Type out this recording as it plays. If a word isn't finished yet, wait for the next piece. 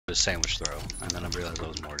a sandwich throw, and then I realized that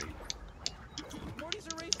was Morty.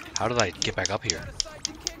 How did I get back up here?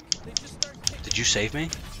 Did you save me?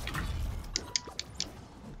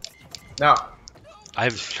 No. I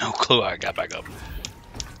have no clue how I got back up.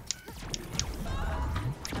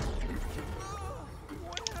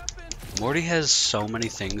 Morty has so many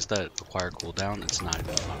things that require cooldown, it's not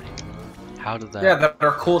even funny. How did that... Yeah, that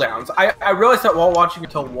are cooldowns. I realized that while watching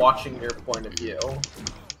until watching your point of view.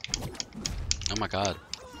 Oh my god.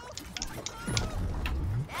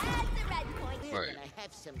 Right.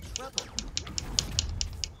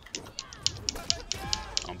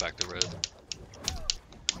 I'm back to red.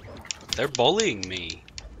 They're bullying me.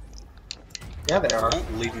 Yeah, they are.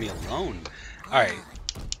 Won't leave me alone. Alright.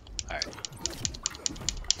 Alright.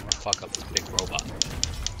 I'm gonna fuck up this big robot.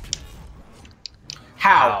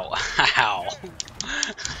 How? How?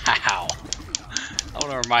 How? I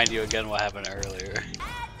want to remind you again what happened earlier.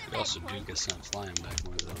 You also do get sent flying back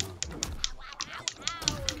more than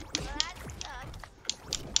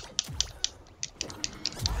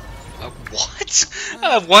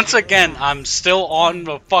what? Once again, I'm still on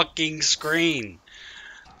the fucking screen.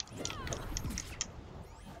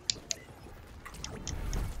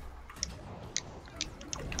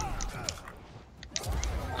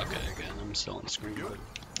 Okay, again, I'm still on the screen. Okay.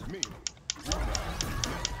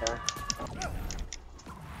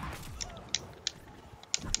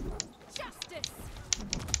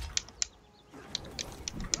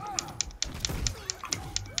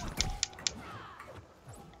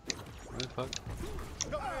 What the fuck?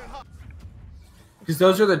 Because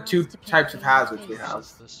those are the two types of hazards we have.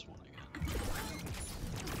 This one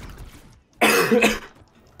again.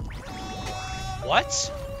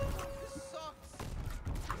 What?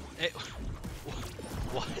 It,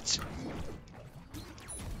 what?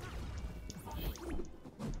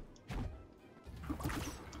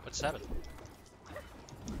 What's happening?